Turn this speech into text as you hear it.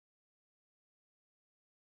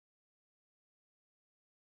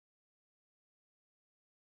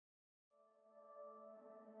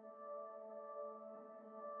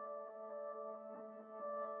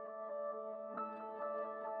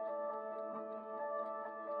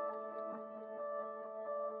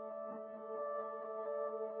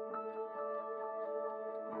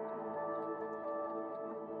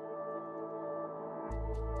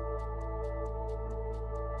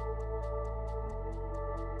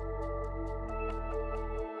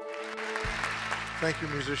Thank you,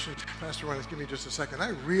 musicians. Pastor Reynolds, give me just a second. I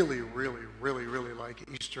really, really, really, really like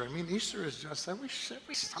Easter. I mean, Easter is just, I wish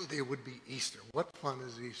every Sunday would be Easter. What fun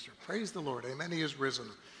is Easter? Praise the Lord. Amen. He is risen.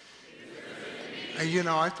 And you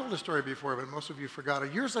know, I've told the story before, but most of you forgot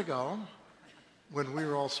it. Years ago, when we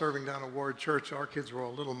were all serving down at Ward Church, our kids were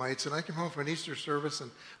all little mites, and I came home from an Easter service,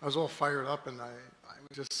 and I was all fired up, and I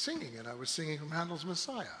was just singing, and I was singing from Handel's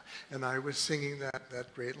Messiah, and I was singing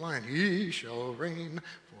that great line, "He shall reign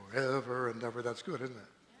forever and ever." That's good, isn't it?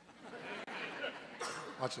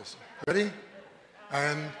 Watch this. Ready?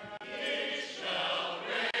 And he shall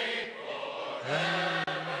reign forever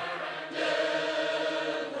and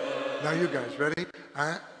ever. Now you guys, ready?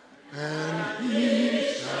 And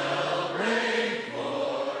he shall reign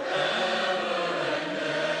forever and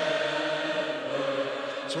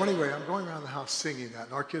ever. So anyway, I'm going around the house singing that,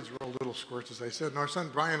 and our kids were all little squirts, as I said, and our son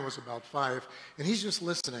Brian was about 5, and he's just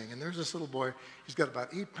listening, and there's this little boy, he's got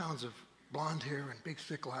about 8 pounds of blonde hair and big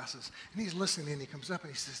thick glasses, and he's listening, and he comes up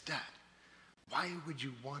and he says, "Dad, why would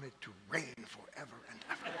you want it to rain forever and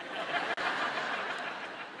ever?"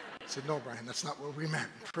 I said, "No, Brian, that's not what we meant."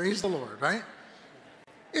 Praise the Lord, right?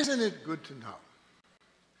 Isn't it good to know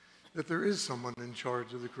that there is someone in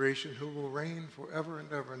charge of the creation who will reign forever and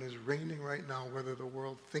ever and is reigning right now, whether the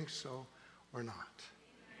world thinks so or not?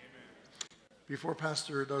 Amen. Before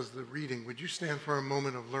Pastor does the reading, would you stand for a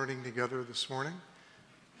moment of learning together this morning?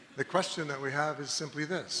 The question that we have is simply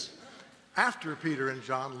this. After Peter and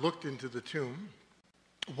John looked into the tomb,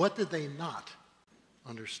 what did they not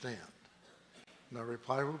understand? And our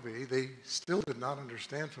reply will be, they still did not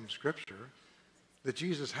understand from Scripture that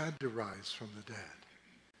Jesus had to rise from the dead.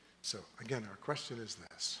 So, again, our question is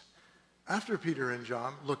this. After Peter and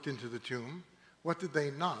John looked into the tomb, what did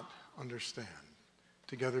they not understand?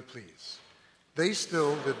 Together, please. They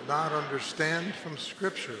still did not understand from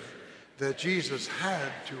Scripture that Jesus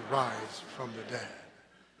had to rise from the dead.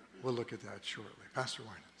 We'll look at that shortly. Pastor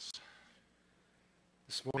Winans.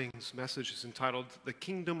 This morning's message is entitled, "The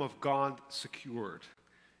Kingdom of God Secured."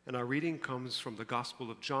 And our reading comes from the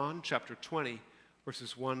Gospel of John, chapter 20,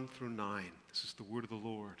 verses 1 through 9. This is the word of the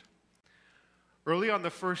Lord. Early on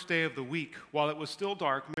the first day of the week, while it was still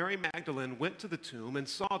dark, Mary Magdalene went to the tomb and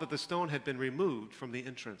saw that the stone had been removed from the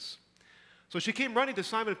entrance. So she came running to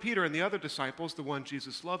Simon Peter and the other disciples, the one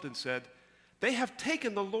Jesus loved, and said, "They have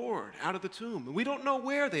taken the Lord out of the tomb, and we don't know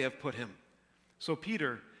where they have put him." So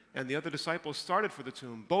Peter and the other disciples started for the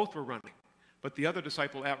tomb. Both were running, but the other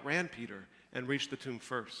disciple outran Peter and reached the tomb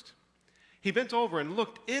first. He bent over and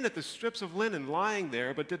looked in at the strips of linen lying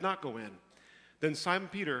there, but did not go in. Then Simon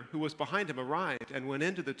Peter, who was behind him, arrived and went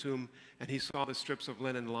into the tomb, and he saw the strips of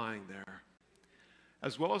linen lying there,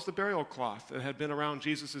 as well as the burial cloth that had been around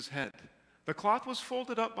Jesus' head. The cloth was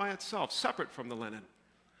folded up by itself, separate from the linen.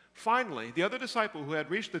 Finally, the other disciple who had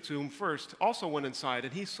reached the tomb first also went inside,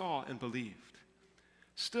 and he saw and believed.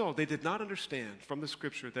 Still, they did not understand from the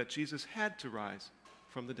Scripture that Jesus had to rise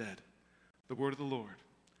from the dead. The word of the Lord.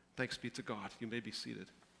 Thanks be to God. You may be seated.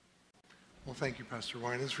 Well, thank you, Pastor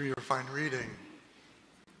Winans, for your fine reading.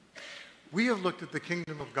 We have looked at the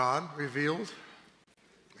kingdom of God revealed,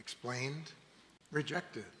 explained,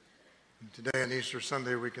 rejected. And today on Easter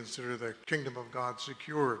Sunday, we consider the kingdom of God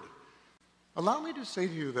secured. Allow me to say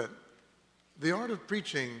to you that the art of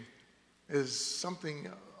preaching is something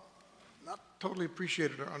not totally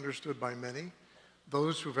appreciated or understood by many.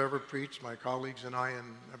 Those who've ever preached, my colleagues and I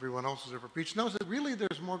and everyone else who's ever preached, knows that really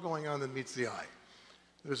there's more going on than meets the eye.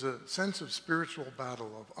 There's a sense of spiritual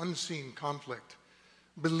battle, of unseen conflict.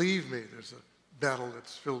 Believe me, there's a battle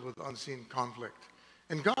that's filled with unseen conflict.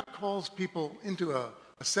 And God calls people into a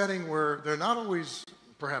setting where they're not always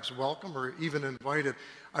perhaps welcome or even invited.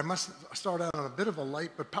 I must start out on a bit of a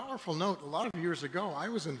light but powerful note. A lot of years ago, I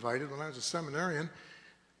was invited when I was a seminarian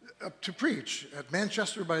to preach at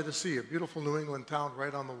Manchester by the Sea, a beautiful New England town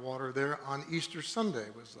right on the water there on Easter Sunday.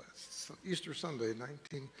 It was Easter Sunday,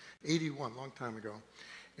 1981, long time ago.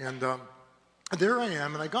 And there I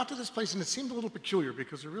am, and I got to this place, and it seemed a little peculiar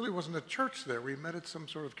because there really wasn't a church there. We met at some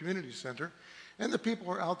sort of community center, and the people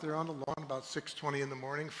were out there on the lawn about 6:20 in the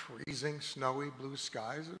morning, freezing, snowy, blue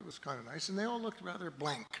skies. It was kind of nice, and they all looked rather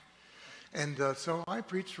blank. And so I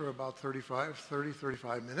preached for about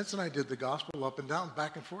 35 minutes, and I did the gospel up and down,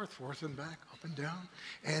 back and forth and back, up and down.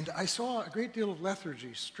 And I saw a great deal of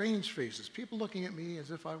lethargy, strange faces, people looking at me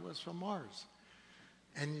as if I was from Mars.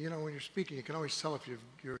 And, you know, when you're speaking, you can always tell if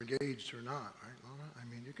you're engaged or not, right, Laura? I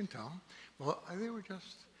mean, you can tell. Well, they were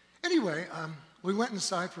just... Anyway, we went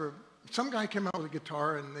inside for... Some guy came out with a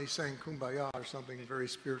guitar, and they sang Kumbaya or something very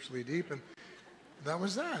spiritually deep. And that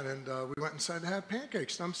was that. And we went inside to have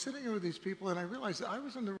pancakes. And I'm sitting there with these people, and I realized that I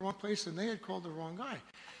was in the wrong place, and they had called the wrong guy.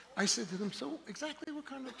 I said to them, so exactly what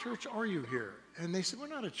kind of church are you here? And they said, we're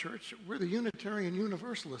not a church. We're the Unitarian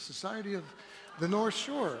Universalist Society of the North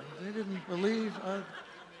Shore. They didn't believe a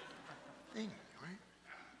thing,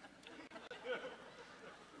 right?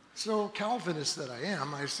 So Calvinist that I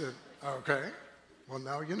am, I said, okay, well,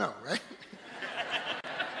 now you know, right?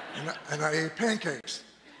 and I ate pancakes.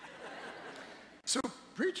 So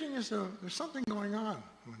preaching is there's something going on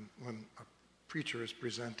when a preacher is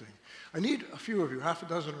presenting. I need a few of you, half a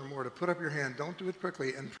dozen or more, to put up your hand. Don't do it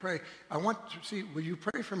quickly, and pray. I want to see, will you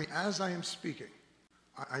pray for me as I am speaking?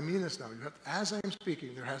 I mean this now. As I am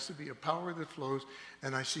speaking, there has to be a power that flows.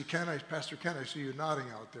 And I see Pastor Ken, I see you nodding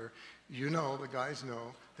out there. You know, the guys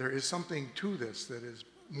know, there is something to this that is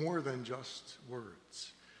more than just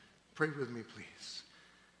words. Pray with me, please.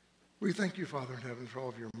 We thank you, Father in heaven, for all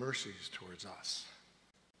of your mercies towards us.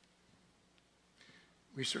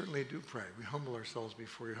 We certainly do pray. We humble ourselves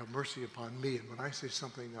before you. Have mercy upon me. And when I say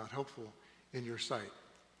something not helpful in your sight,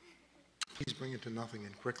 please bring it to nothing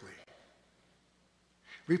and quickly.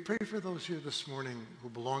 We pray for those here this morning who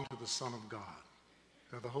belong to the Son of God,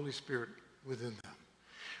 who have the Holy Spirit within them.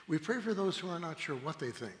 We pray for those who are not sure what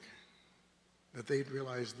they think, that they'd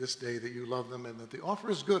realize this day that you love them and that the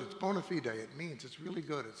offer is good. It's bona fide. It means it's really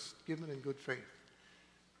good. It's given in good faith,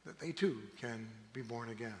 that they too can be born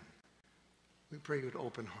again. We pray you would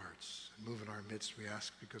open hearts and move in our midst, we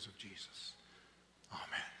ask, because of Jesus.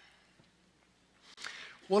 Amen.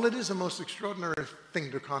 Well, it is a most extraordinary thing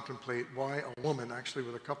to contemplate why a woman, actually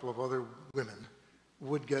with a couple of other women,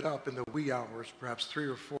 would get up in the wee hours, perhaps 3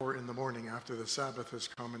 or 4 in the morning after the Sabbath has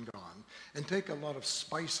come and gone, and take a lot of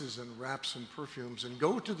spices and wraps and perfumes and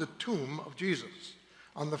go to the tomb of Jesus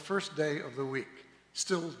on the first day of the week,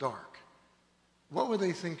 still dark. What were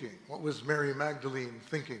they thinking? What was Mary Magdalene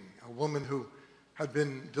thinking? A woman who had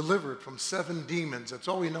been delivered from 7 demons. That's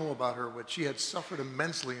all we know about her, but she had suffered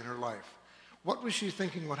immensely in her life. What was she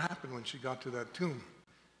thinking would happen when she got to that tomb?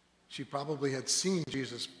 She probably had seen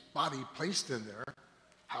Jesus' body placed in there.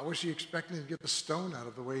 How was she expecting to get the stone out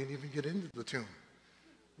of the way and even get into the tomb?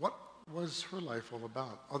 What was her life all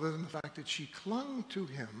about, other than the fact that she clung to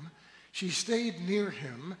him, she stayed near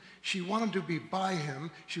him, she wanted to be by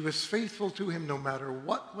him, she was faithful to him no matter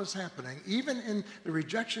what was happening. Even in the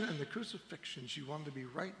rejection and the crucifixion, she wanted to be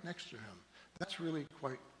right next to him. That's really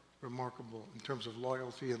quite remarkable in terms of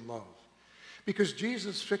loyalty and love. Because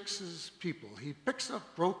Jesus fixes people. He picks up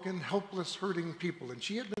broken, helpless, hurting people, and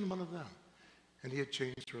she had been one of them, and he had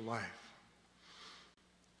changed her life.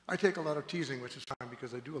 I take a lot of teasing, which is fine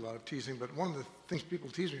because I do a lot of teasing, but one of the things people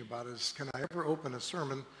tease me about is, can I ever open a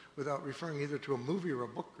sermon without referring either to a movie or a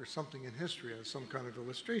book or something in history as some kind of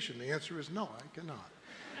illustration? The answer is no, I cannot.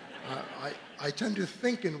 I tend to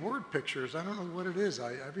think in word pictures. I don't know what it is.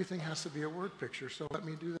 Everything has to be a word picture, so let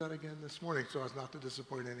me do that again this morning so as not to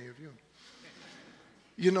disappoint any of you.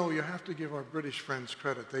 You know, you have to give our British friends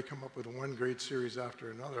credit. They come up with one great series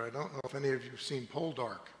after another. I don't know if any of you have seen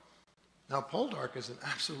Poldark. Now, Poldark is an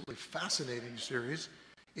absolutely fascinating series.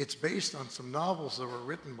 It's based on some novels that were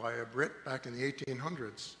written by a Brit back in the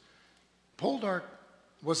 1800s. Poldark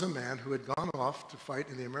was a man who had gone off to fight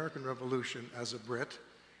in the American Revolution as a Brit,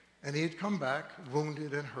 and he had come back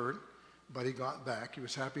wounded and hurt, but he got back. He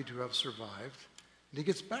was happy to have survived. And he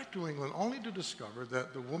gets back to England only to discover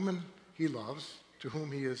that the woman he loves, to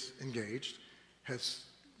whom he is engaged, has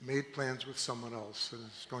made plans with someone else and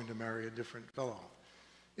is going to marry a different fellow.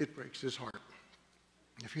 It breaks his heart.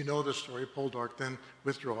 If you know the story, Poldark then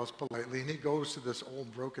withdraws politely, and he goes to this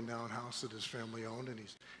old broken down house that his family owned, and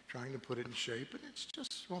he's trying to put it in shape, and it's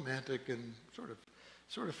just romantic and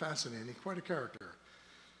sort of fascinating, quite a character.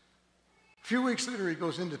 A few weeks later, he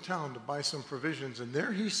goes into town to buy some provisions, and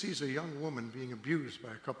there he sees a young woman being abused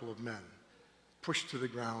by a couple of men, pushed to the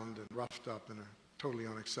ground and roughed up in a totally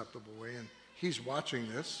unacceptable way, and he's watching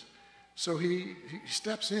this. So he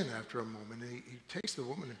steps in after a moment, and he takes the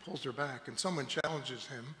woman and pulls her back, and someone challenges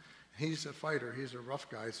him. He's a fighter, he's a rough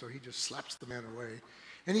guy, so he just slaps the man away.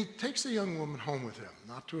 And he takes the young woman home with him,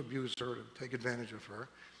 not to abuse her, to take advantage of her,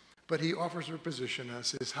 but he offers her position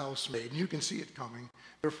as his housemaid. And you can see it coming.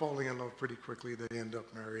 They're falling in love pretty quickly. They end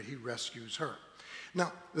up married. He rescues her.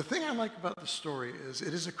 Now, the thing I like about the story is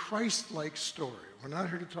it is a Christ-like story. We're not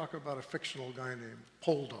here to talk about a fictional guy named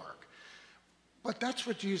Poldark. But that's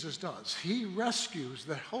what Jesus does. He rescues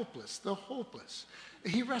the helpless, the hopeless.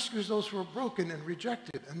 He rescues those who are broken and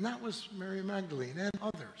rejected. And that was Mary Magdalene and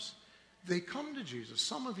others. They come to Jesus.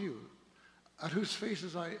 Some of you, at whose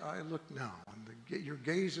faces I look now. And your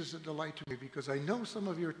gaze is a delight to me because I know some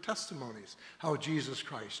of your testimonies, how Jesus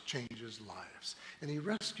Christ changes lives. And he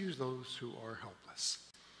rescues those who are helpless.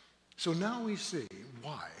 So now we see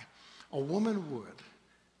why a woman would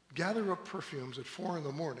gather up perfumes at 4 in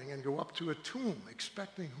the morning and go up to a tomb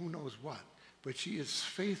expecting who knows what. But she is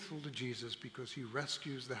faithful to Jesus because he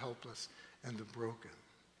rescues the helpless and the broken.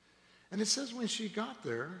 And it says when she got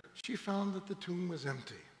there, she found that the tomb was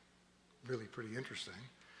empty. Really pretty interesting.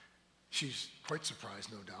 She's quite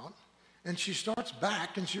surprised, no doubt. And she starts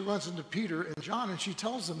back and she runs into Peter and John and she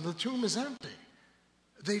tells them the tomb is empty.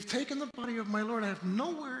 They've taken the body of my Lord. I have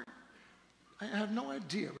no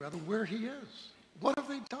idea, rather, where he is. What have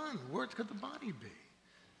they done? Where could the body be?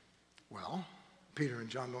 Well, Peter and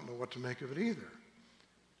John don't know what to make of it either.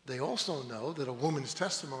 They also know that a woman's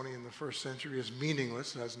testimony in the first century is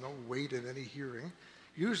meaningless, has no weight in any hearing.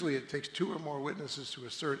 Usually it takes 2 or more witnesses to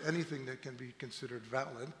assert anything that can be considered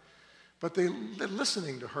valid. But they're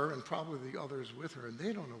listening to her and probably the others with her, and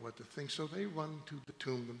they don't know what to think, so they run to the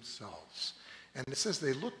tomb themselves. And it says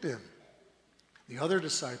they looked in. The other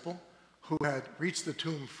disciple who had reached the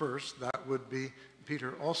tomb first, that would be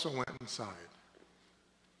Peter, also went inside.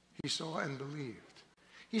 He saw and believed.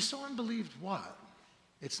 He saw and believed what?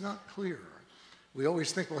 It's not clear. We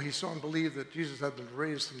always think, well, he saw and believed that Jesus had been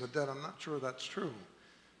raised from the dead. I'm not sure that's true.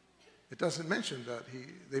 It doesn't mention that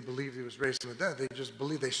they believed he was raised from the dead.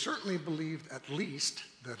 They certainly believed at least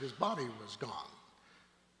that his body was gone.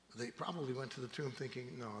 They probably went to the tomb thinking,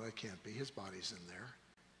 no, that can't be. His body's in there.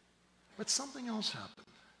 But something else happened.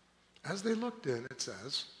 As they looked in, it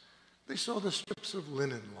says, they saw the strips of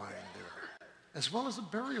linen lying there, as well as a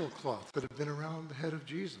burial cloth that had been around the head of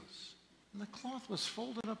Jesus. And the cloth was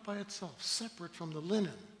folded up by itself, separate from the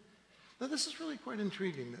linen. Now, this is really quite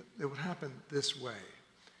intriguing that it would happen this way.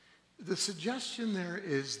 The suggestion there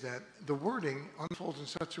is that the wording unfolds in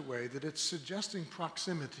such a way that it's suggesting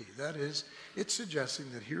proximity. That is, it's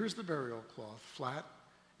suggesting that here's the burial cloth, flat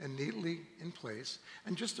and neatly in place,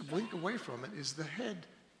 and just a blink away from it is the head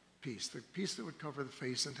piece, the piece that would cover the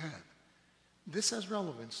face and head. This has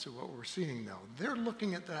relevance to what we're seeing now. They're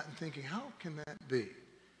looking at that and thinking, how can that be?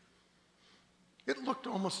 It looked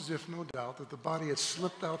almost as if, no doubt, that the body had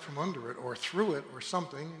slipped out from under it or through it or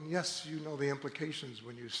something. And yes, you know the implications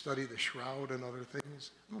when you study the shroud and other things.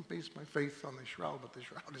 I don't base my faith on the shroud, but the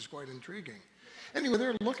shroud is quite intriguing. Anyway,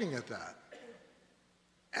 they're looking at that,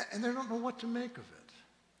 and they don't know what to make of it.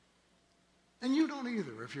 And you don't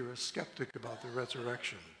either if you're a skeptic about the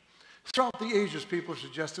resurrection. Throughout the ages, people have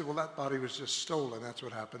suggested, well, that body was just stolen. That's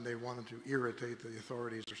what happened. They wanted to irritate the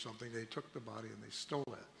authorities or something. They took the body and they stole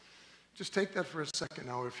it. Just take that for a second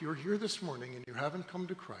now. If you're here this morning and you haven't come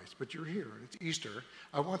to Christ, but you're here, and it's Easter,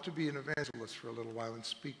 I want to be an evangelist for a little while and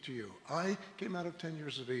speak to you. I came out of 10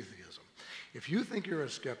 years of atheism. If you think you're a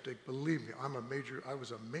skeptic, believe me, I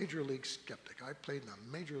was a major league skeptic. I played in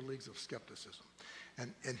the major leagues of skepticism.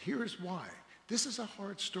 And here's why. This is a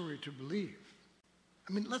hard story to believe.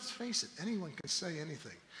 I mean, let's face it, anyone can say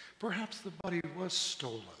anything. Perhaps the body was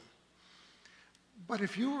stolen. But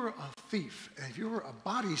if you were a thief, and if you were a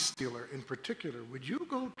body stealer in particular, would you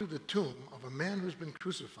go to the tomb of a man who's been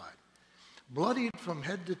crucified, bloodied from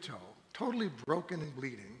head to toe, totally broken and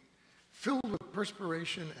bleeding, filled with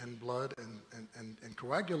perspiration and blood and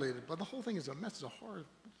coagulated blood? The whole thing is a mess. It's a horrible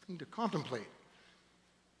thing to contemplate.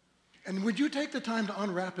 And would you take the time to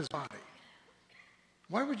unwrap his body?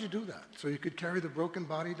 Why would you do that? So you could carry the broken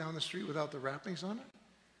body down the street without the wrappings on it?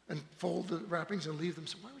 And fold the wrappings and leave them?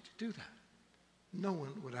 So why would you do that? No one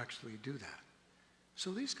would actually do that.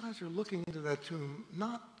 So these guys are looking into that tomb,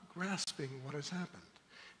 not grasping what has happened.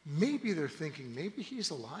 Maybe they're thinking, maybe he's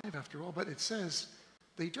alive after all, but it says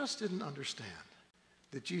they just didn't understand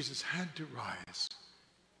that Jesus had to rise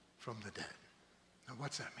from the dead. Now,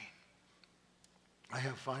 what's that mean? I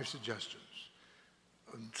have 5 suggestions.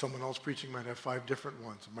 Someone else preaching might have 5 different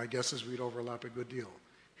ones. My guess is we'd overlap a good deal.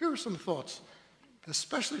 Here are some thoughts,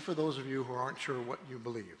 especially for those of you who aren't sure what you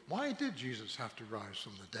believe. Why did Jesus have to rise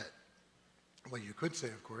from the dead? Well, you could say,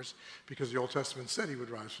 of course, because the Old Testament said he would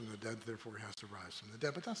rise from the dead, therefore he has to rise from the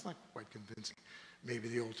dead. But that's not quite convincing. Maybe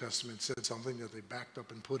the Old Testament said something that they backed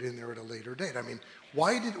up and put in there at a later date. I mean,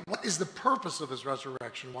 what is the purpose of his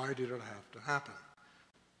resurrection? Why did it have to happen?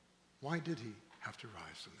 Why did he have to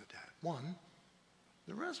rise from the dead? 1,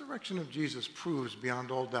 the resurrection of Jesus proves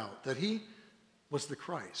beyond all doubt that he was the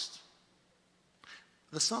Christ,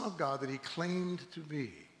 the Son of God that he claimed to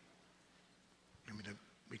be. I mean,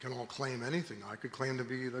 we can all claim anything. I could claim to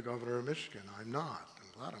be the governor of Michigan. I'm not.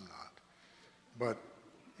 I'm glad I'm not. But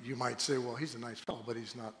you might say, well, he's a nice fellow, but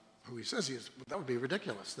he's not who he says he is. That would be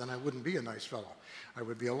ridiculous. Then I wouldn't be a nice fellow. I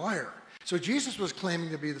would be a liar. So Jesus was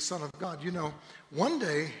claiming to be the Son of God. You know, one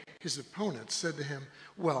day his opponents said to him,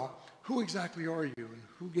 well, who exactly are you, and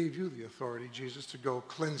who gave you the authority, Jesus, to go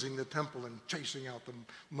cleansing the temple and chasing out the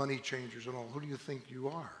money changers and all? Who do you think you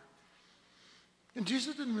are? And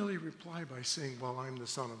Jesus didn't really reply by saying, well, I'm the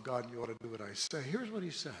Son of God and you ought to do what I say. Here's what he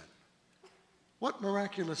said. What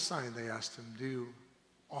miraculous sign, they asked him, do you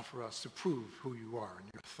offer us to prove who you are and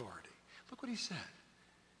your authority? Look what he said.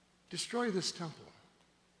 Destroy this temple.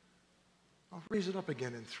 I'll raise it up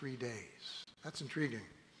again in 3 days. That's intriguing.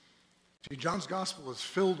 See, John's gospel is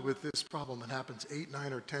filled with this problem. It happens 8,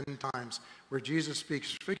 9, or 10 times where Jesus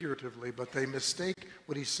speaks figuratively, but they mistake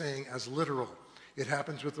what he's saying as literal. It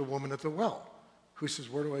happens with the woman at the well who says,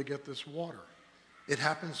 where do I get this water? It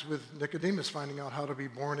happens with Nicodemus finding out how to be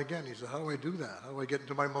born again. He says, how do I do that? How do I get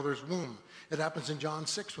into my mother's womb? It happens in John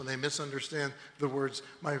 6 when they misunderstand the words,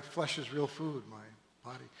 my flesh is real food, my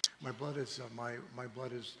body, my blood is, my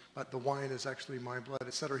blood is, but the wine is actually my blood,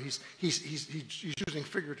 etc. He's using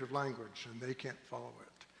figurative language, and they can't follow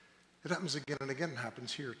it. It happens again and again. It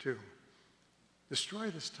happens here too.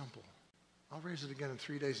 Destroy this temple. I'll raise it again in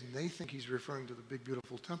 3 days. And they think he's referring to the big,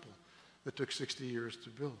 beautiful temple that took 60 years to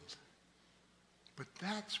build. But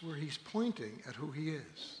that's where he's pointing at who he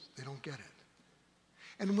is. They don't get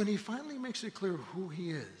it. And when he finally makes it clear who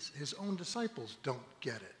he is, his own disciples don't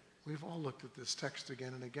get it. We've all looked at this text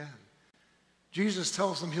again and again. Jesus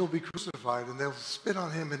tells them he'll be crucified, and they'll spit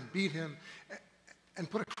on him and beat him and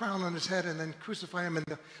put a crown on his head and then crucify him, and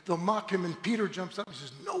they'll mock him, and Peter jumps up and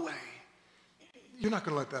says, no way. You're not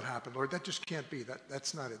going to let that happen, Lord. That just can't be.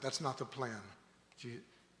 That's not it. That's not the plan.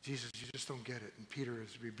 Jesus, you just don't get it. And Peter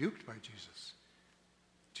is rebuked by Jesus.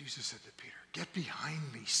 Jesus said to Peter, get behind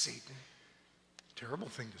me, Satan. Terrible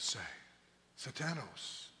thing to say.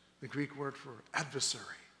 Satanos, the Greek word for adversary.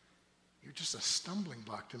 You're just a stumbling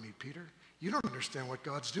block to me, Peter. You don't understand what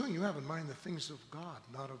God's doing. You have in mind the things of God,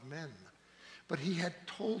 not of men. But he had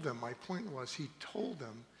told them, my point was, he told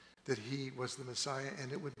them that he was the Messiah,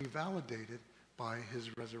 and it would be validated by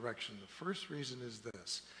his resurrection. The first reason is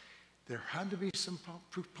this. There had to be some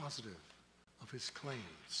proof positive of his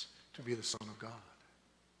claims to be the Son of God.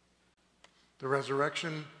 The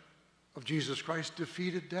resurrection of Jesus Christ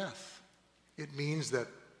defeated death. It means that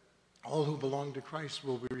all who belong to Christ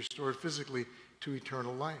will be restored physically to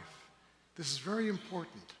eternal life. This is very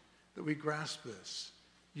important that we grasp this.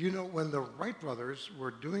 You know, when the Wright brothers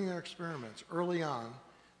were doing their experiments early on,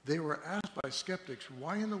 they were asked by skeptics,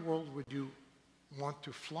 why in the world would you want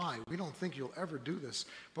to fly? We don't think you'll ever do this,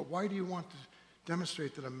 but why do you want to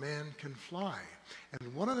demonstrate that a man can fly?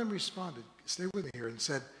 And one of them responded, stay with me here, and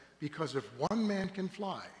said, because if one man can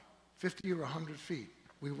fly 50 or 100 feet,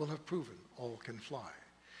 we will have proven all can fly.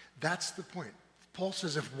 That's the point. Paul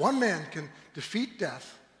says if one man can defeat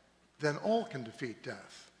death, then all can defeat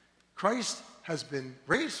death. Christ has been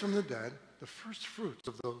raised from the dead, the first fruits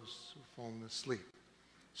of those who have fallen asleep.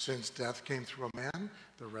 Since death came through a man,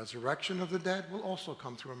 the resurrection of the dead will also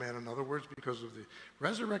come through a man. In other words, because of the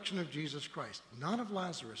resurrection of Jesus Christ, not of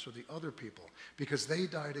Lazarus or the other people, because they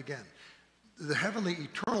died again. The heavenly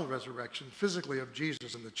eternal resurrection physically of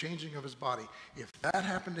Jesus and the changing of his body, if that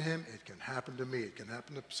happened to him, it can happen to me, it can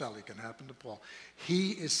happen to Sally, it can happen to Paul.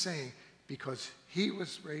 He is saying, because he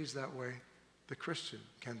was raised that way, the Christian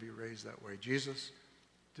can be raised that way. Jesus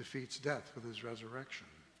defeats death with his resurrection.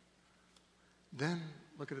 Then,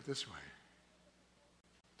 look at it this way.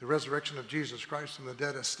 The resurrection of Jesus Christ from the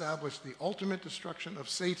dead established the ultimate destruction of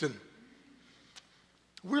Satan.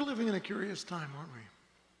 We're living in a curious time, aren't we?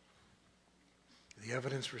 The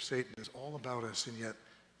evidence for Satan is all about us, and yet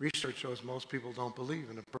research shows most people don't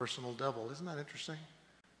believe in a personal devil. Isn't that interesting?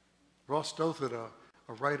 Ross Douthat,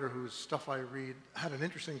 a writer whose stuff I read, had an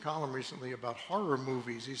interesting column recently about horror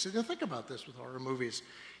movies. He said, think about this with horror movies.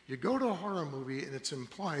 You go to a horror movie, and it's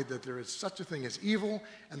implied that there is such a thing as evil,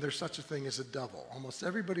 and there's such a thing as a devil. Almost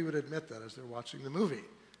everybody would admit that as they're watching the movie,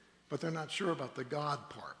 but they're not sure about the God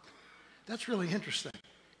part. That's really interesting.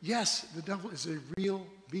 Yes, the devil is a real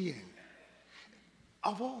being.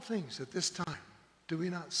 Of all things at this time, do we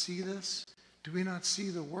not see this? Do we not see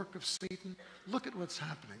the work of Satan? Look at what's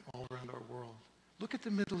happening all around our world. Look at the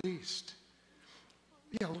Middle East.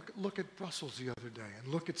 Yeah, look at Brussels the other day,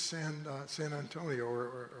 and look at San Antonio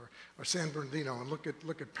or San Bernardino, and look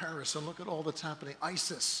at Paris, and look at all that's happening.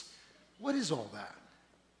 ISIS. What is all that,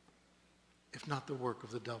 if not the work of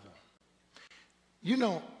the devil? You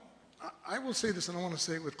know, I will say this, and I want to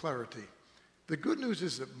say it with clarity. The good news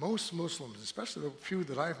is that most Muslims, especially the few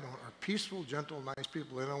that I've known, are peaceful, gentle, nice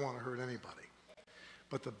people. They don't want to hurt anybody.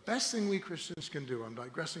 But the best thing we Christians can do, I'm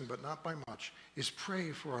digressing but not by much, is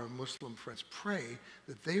pray for our Muslim friends. Pray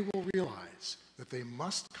that they will realize that they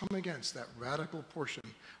must come against that radical portion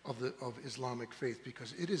of Islamic faith,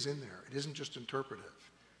 because it is in there. It isn't just interpretive.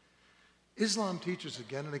 Islam teaches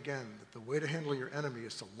again and again that the way to handle your enemy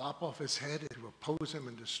is to lop off his head and to oppose him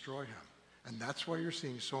and destroy him. And that's why you're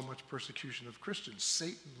seeing so much persecution of Christians.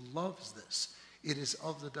 Satan loves this. It is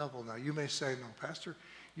of the devil. Now, you may say, no, Pastor,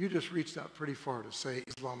 you just reached out pretty far to say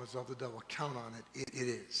Islam is of the devil. Count on it. It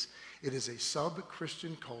is. It is a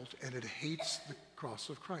sub-Christian cult, and it hates the cross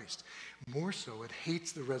of Christ. More so, it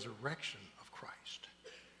hates the resurrection of Christ.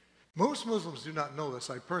 Most Muslims do not know this.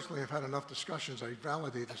 I personally have had enough discussions. I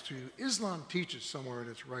validate this to you. Islam teaches somewhere in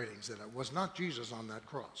its writings that it was not Jesus on that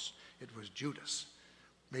cross. It was Judas,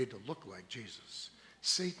 made to look like Jesus.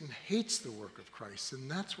 Satan hates the work of Christ, and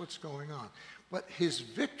that's what's going on. But his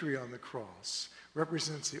victory on the cross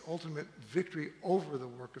represents the ultimate victory over the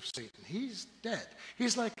work of Satan. He's dead.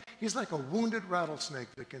 He's like a wounded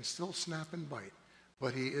rattlesnake that can still snap and bite,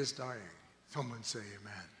 but he is dying. Someone say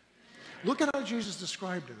amen. Look at how Jesus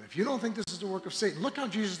described him. If you don't think this is the work of Satan, look how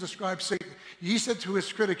Jesus described Satan. He said to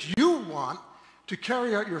his critics, you want to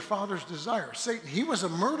carry out your father's desire. Satan, he was a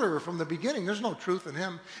murderer from the beginning. There's no truth in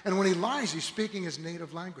him. And when he lies, he's speaking his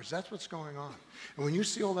native language. That's what's going on. And when you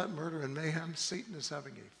see all that murder and mayhem, Satan is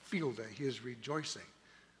having a field day. He is rejoicing.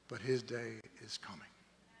 But his day is coming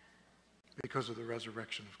because of the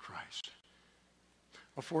resurrection of Christ.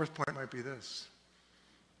 A fourth point might be this.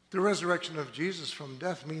 The resurrection of Jesus from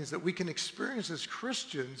death means that we can experience as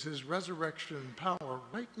Christians his resurrection power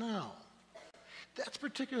right now. That's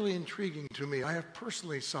particularly intriguing to me. I have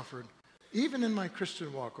personally suffered, even in my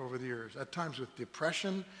Christian walk over the years, at times with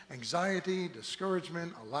depression, anxiety,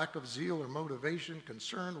 discouragement, a lack of zeal or motivation,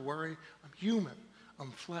 concern, worry. I'm human.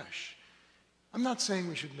 I'm flesh. I'm not saying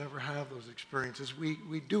we should never have those experiences. We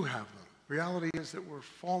do have them. Reality is that we're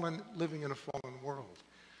fallen, living in a fallen world.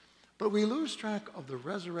 But we lose track of the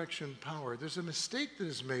resurrection power. There's a mistake that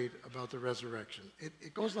is made about the resurrection.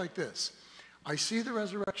 It goes like this. I see the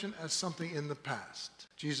resurrection as something in the past.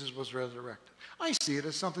 Jesus was resurrected. I see it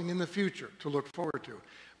as something in the future to look forward to.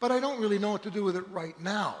 But I don't really know what to do with it right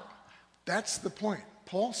now. That's the point.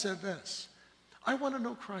 Paul said this. I want to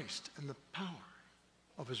know Christ and the power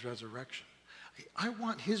of his resurrection. I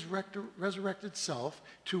want his resurrected self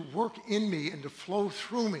to work in me and to flow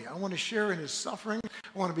through me. I want to share in his suffering.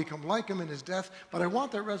 I want to become like him in his death. But I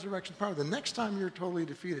want that resurrection power. The next time you're totally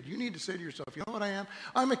defeated, you need to say to yourself, you know what I am?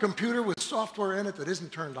 I'm a computer with software in it that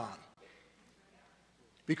isn't turned on.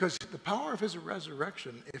 Because the power of his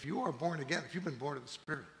resurrection, if you are born again, if you've been born of the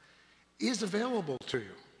Spirit, is available to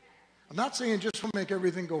you. I'm not saying just will make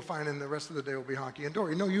everything go fine and the rest of the day will be honky and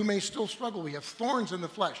dory. No, you may still struggle. We have thorns in the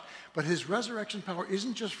flesh. But his resurrection power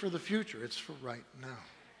isn't just for the future. It's for right now.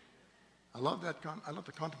 I love that. I love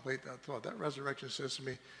to contemplate that thought. That resurrection says to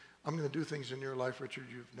me, I'm going to do things in your life, Richard,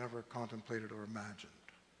 you've never contemplated or imagined.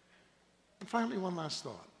 And finally, one last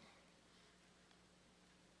thought.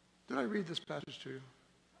 Did I read this passage to you?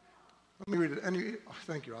 Let me read it.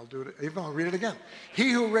 Thank you. I'll do it. Even I'll read it again.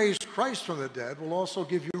 He who raised Christ from the dead will also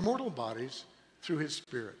give you mortal bodies through his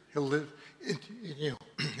Spirit. He'll live in you.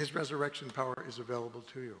 His resurrection power is available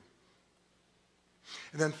to you.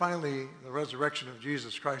 And then finally, the resurrection of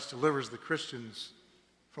Jesus Christ delivers the Christians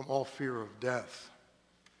from all fear of death.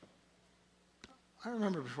 I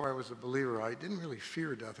remember before I was a believer, I didn't really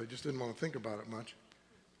fear death. I just didn't want to think about it much.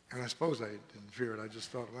 And I suppose I didn't fear it. I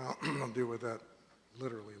just thought, well, I'll deal with that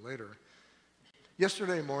literally later.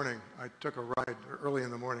 Yesterday morning, I took a ride early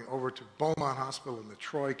in the morning over to Beaumont Hospital in the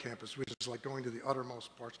Troy campus, which is like going to the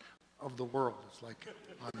uttermost parts of the world. It's like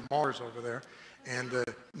on Mars over there. And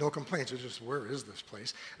no complaints. It's just, where is this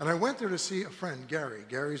place? And I went there to see a friend, Gary.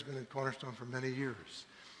 Gary's been in Cornerstone for many years.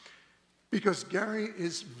 Because Gary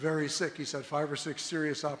is very sick. He's had 5 or 6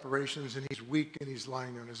 serious operations, and he's weak, and he's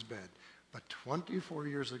lying on his bed. But 24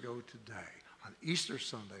 years ago today, on Easter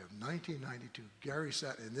Sunday of 1992, Gary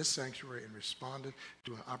sat in this sanctuary and responded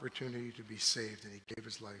to an opportunity to be saved, and he gave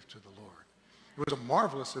his life to the Lord. It was a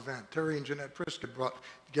marvelous event. Terry and Jeanette Priskett brought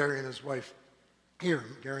Gary and his wife here,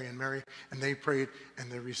 Gary and Mary, and they prayed,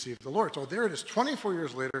 and they received the Lord. So there it is, 24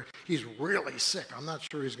 years later. He's really sick. I'm not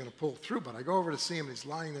sure he's going to pull through, but I go over to see him, and he's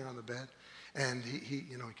lying there on the bed, and he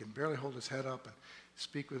can barely hold his head up and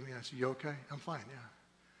speak with me. I said, you okay? I'm fine, yeah.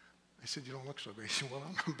 I said, you don't look so great. He said, well,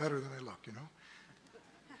 I'm better than I look,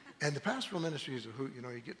 And the pastoral ministry is a hoot. You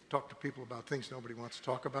get to talk to people about things nobody wants to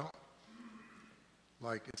talk about.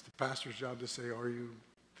 Like, it's the pastor's job to say, are you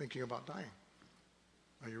thinking about dying?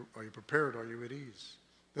 Are you prepared? Are you at ease?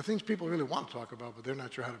 The things people really want to talk about, but they're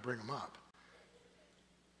not sure how to bring them up.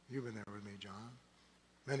 You've been there with me, John.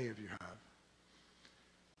 Many of you have.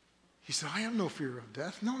 He said, I have no fear of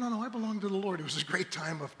death. No, I belong to the Lord. It was a great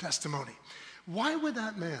time of testimony. Why would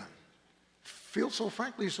that man feel so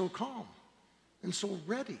frankly so calm and so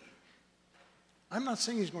ready? I'm not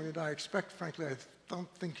saying he's going to die. Frankly, I don't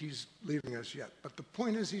think he's leaving us yet. But the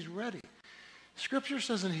point is he's ready. Scripture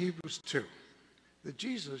says in Hebrews 2 that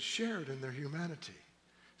Jesus shared in their humanity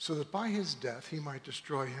so that by his death he might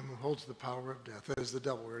destroy him who holds the power of death. That is the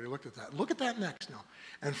devil. We already looked at that. Look at that next now.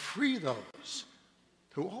 And free those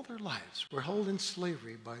who all their lives were held in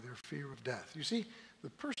slavery by their fear of death. You see, the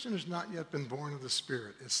person who's not yet been born of the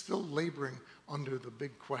Spirit is still laboring under the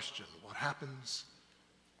big question, what happens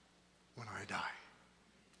when I die?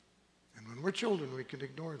 And when we're children, we can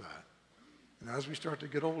ignore that. And as we start to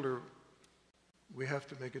get older, we have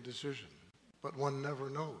to make a decision. But one never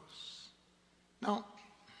knows. Now,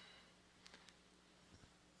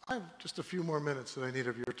 I have just a few more minutes that I need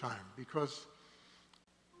of your time because,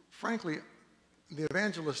 frankly, the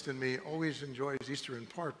evangelist in me always enjoys Easter in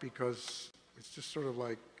part because it's just sort of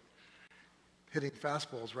like hitting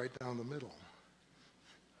fastballs right down the middle.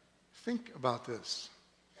 Think about this.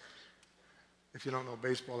 If you don't know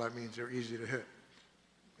baseball, that means they're easy to hit,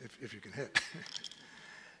 if you can hit.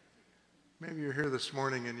 Maybe you're here this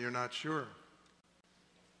morning and you're not sure.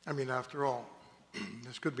 I mean, after all,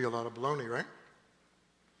 this could be a lot of baloney, right?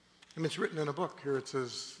 I mean, it's written in a book. Here it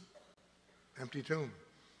says, empty tomb.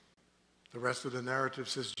 The rest of the narrative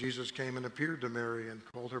says Jesus came and appeared to Mary and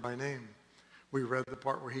called her by name. We read the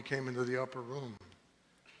part where he came into the upper room.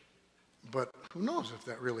 But who knows if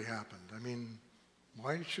that really happened? I mean,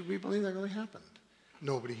 why should we believe that really happened?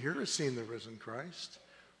 Nobody here has seen the risen Christ.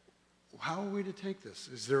 How are we to take this?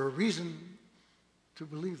 Is there a reason to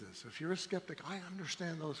believe this? If you're a skeptic, I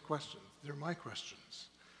understand those questions. They're my questions.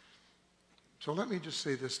 So let me just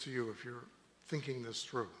say this to you if you're thinking this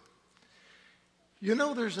through. You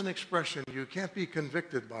know there's an expression, you can't be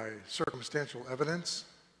convicted by circumstantial evidence.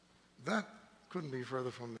 That couldn't be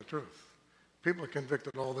further from the truth. People are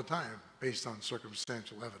convicted all the time based on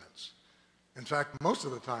circumstantial evidence. In fact, most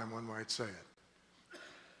of the time, one might say it,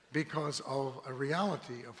 because of a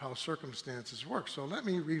reality of how circumstances work. So let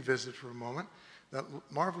me revisit for a moment that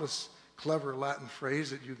marvelous, clever Latin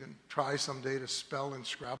phrase that you can try someday to spell in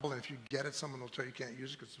Scrabble, and if you get it, someone will tell you can't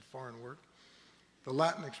use it because it's a foreign word. The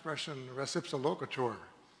Latin expression, res ipsa loquitur.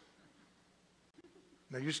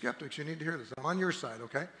 Now, you skeptics, you need to hear this. I'm on your side,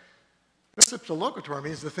 okay? Res ipsa loquitur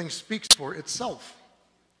means the thing speaks for itself.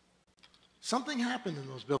 Something happened in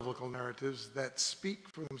those biblical narratives that speak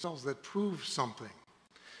for themselves, that prove something.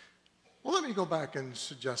 Well, let me go back and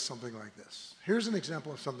suggest something like this. Here's an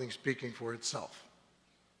example of something speaking for itself.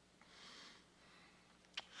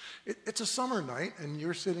 It's a summer night, and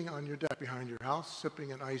you're sitting on your deck behind your house,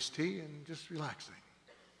 sipping an iced tea and just relaxing.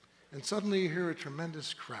 And suddenly you hear a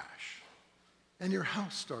tremendous crash, and your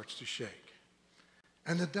house starts to shake.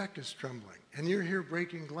 And the deck is trembling, and you're here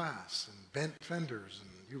breaking glass and bent fenders,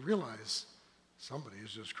 and you realize somebody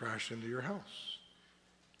has just crashed into your house.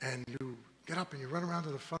 And you get up and you run around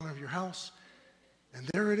to the front of your house, and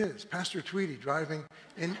there it is, Pastor Tweedy driving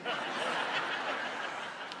in.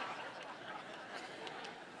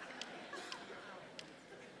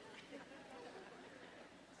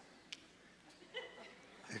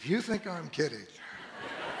 If you think I'm kidding,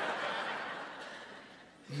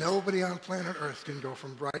 nobody on planet Earth can go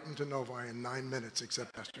from Brighton to Novi in 9 minutes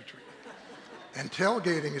except Pastor Tweedy. And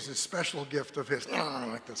tailgating is a special gift of his,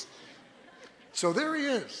 like this. So there he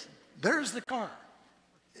is. There's the car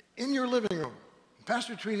in your living room.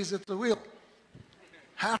 Pastor Tweedy's at the wheel,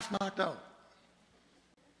 half knocked out.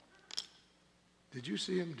 Did you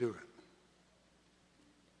see him do it?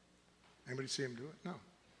 Anybody see him do it? No.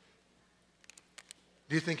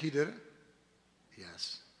 Do you think he did it?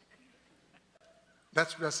 Yes.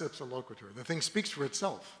 That's res ipsa loquitur. The thing speaks for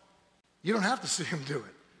itself. You don't have to see him do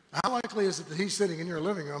it. How likely is it that he's sitting in your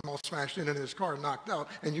living room all smashed in his car, knocked out,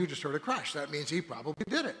 and you just heard a crash? That means he probably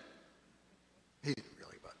did it. He didn't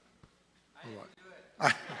really, but... I didn't do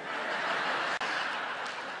it.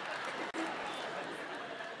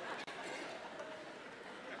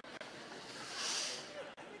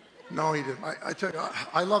 No, he didn't. I tell you,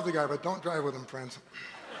 I love the guy, but don't drive with him, friends.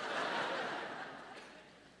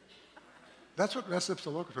 That's what res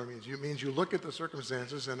ipsa loquitur means. It means you look at the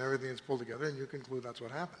circumstances and everything that's pulled together and you conclude that's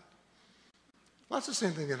what happened. Well, that's the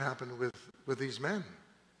same thing that happened with these men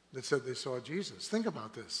that said they saw Jesus. Think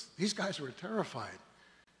about this. These guys were terrified.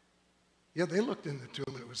 Yeah, they looked in the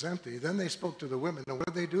tomb and it was empty. Then they spoke to the women. And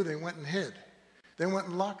what did? They went and hid. They went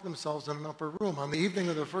and locked themselves in an upper room. On the evening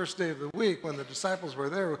of the first day of the week, when the disciples were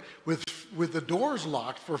there with the doors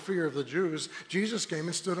locked for fear of the Jews, Jesus came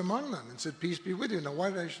and stood among them and said, "Peace be with you." Now, why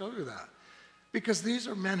did I show you that? Because these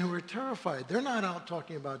are men who are terrified. They're not out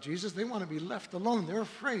talking about Jesus. They want to be left alone. They're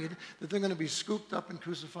afraid that they're going to be scooped up and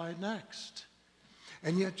crucified next.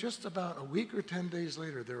 And yet, just about a week or 10 days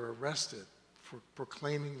later, they're arrested for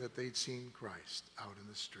proclaiming that they'd seen Christ out in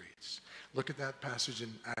the streets. Look at that passage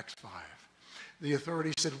in Acts 5. The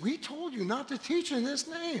authorities said, "We told you not to teach in this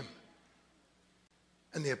name."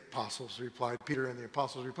 And the apostles replied, Peter and the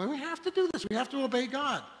apostles replied, "We have to do this. We have to obey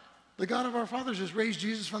God. The God of our fathers has raised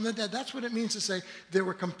Jesus from the dead." That's what it means to say they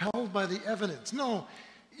were compelled by the evidence. No,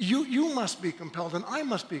 you must be compelled and I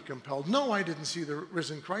must be compelled. No, I didn't see the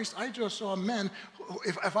risen Christ. I just saw men.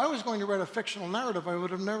 If I was going to write a fictional narrative, I would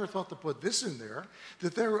have never thought to put this in there,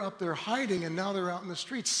 that they were up there hiding and now they're out in the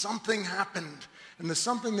streets. Something happened. And the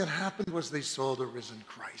something that happened was they saw the risen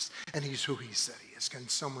Christ. And he's who he said he is. Can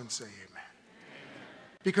someone say amen?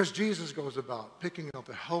 Because Jesus goes about picking up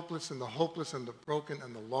the helpless and the hopeless and the broken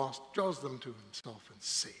and the lost, draws them to himself and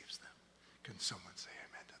saves them. Can someone say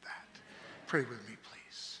amen to that? Pray with me,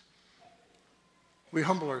 please. We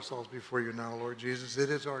humble ourselves before you now, Lord Jesus.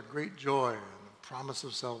 It is our great joy and the promise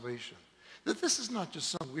of salvation that this is not just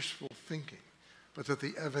some wishful thinking, but that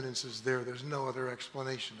the evidence is there. There's no other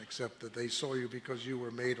explanation except that they saw you because you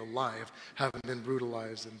were made alive, having been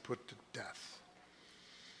brutalized and put to death.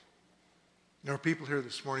 There are people here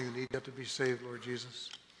this morning who need yet to be saved, Lord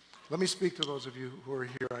Jesus. Let me speak to those of you who are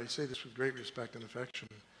here. I say this with great respect and affection.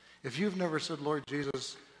 If you've never said, "Lord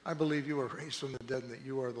Jesus, I believe you were raised from the dead and that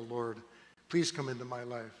you are the Lord. Please come into my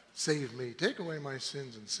life. Save me. Take away my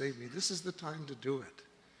sins and save me." This is the time to do it.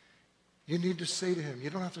 You need to say to him,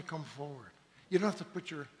 you don't have to come forward. You don't have to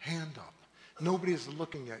put your hand up. Nobody is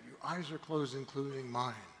looking at you. Eyes are closed, including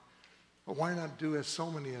mine. But why not do as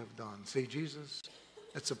so many have done? Say, "Jesus,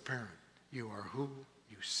 it's apparent. You are who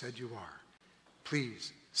you said you are.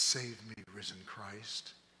 Please save me, risen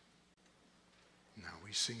Christ." Now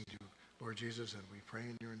we sing to you, Lord Jesus, and we pray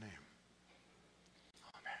in your name.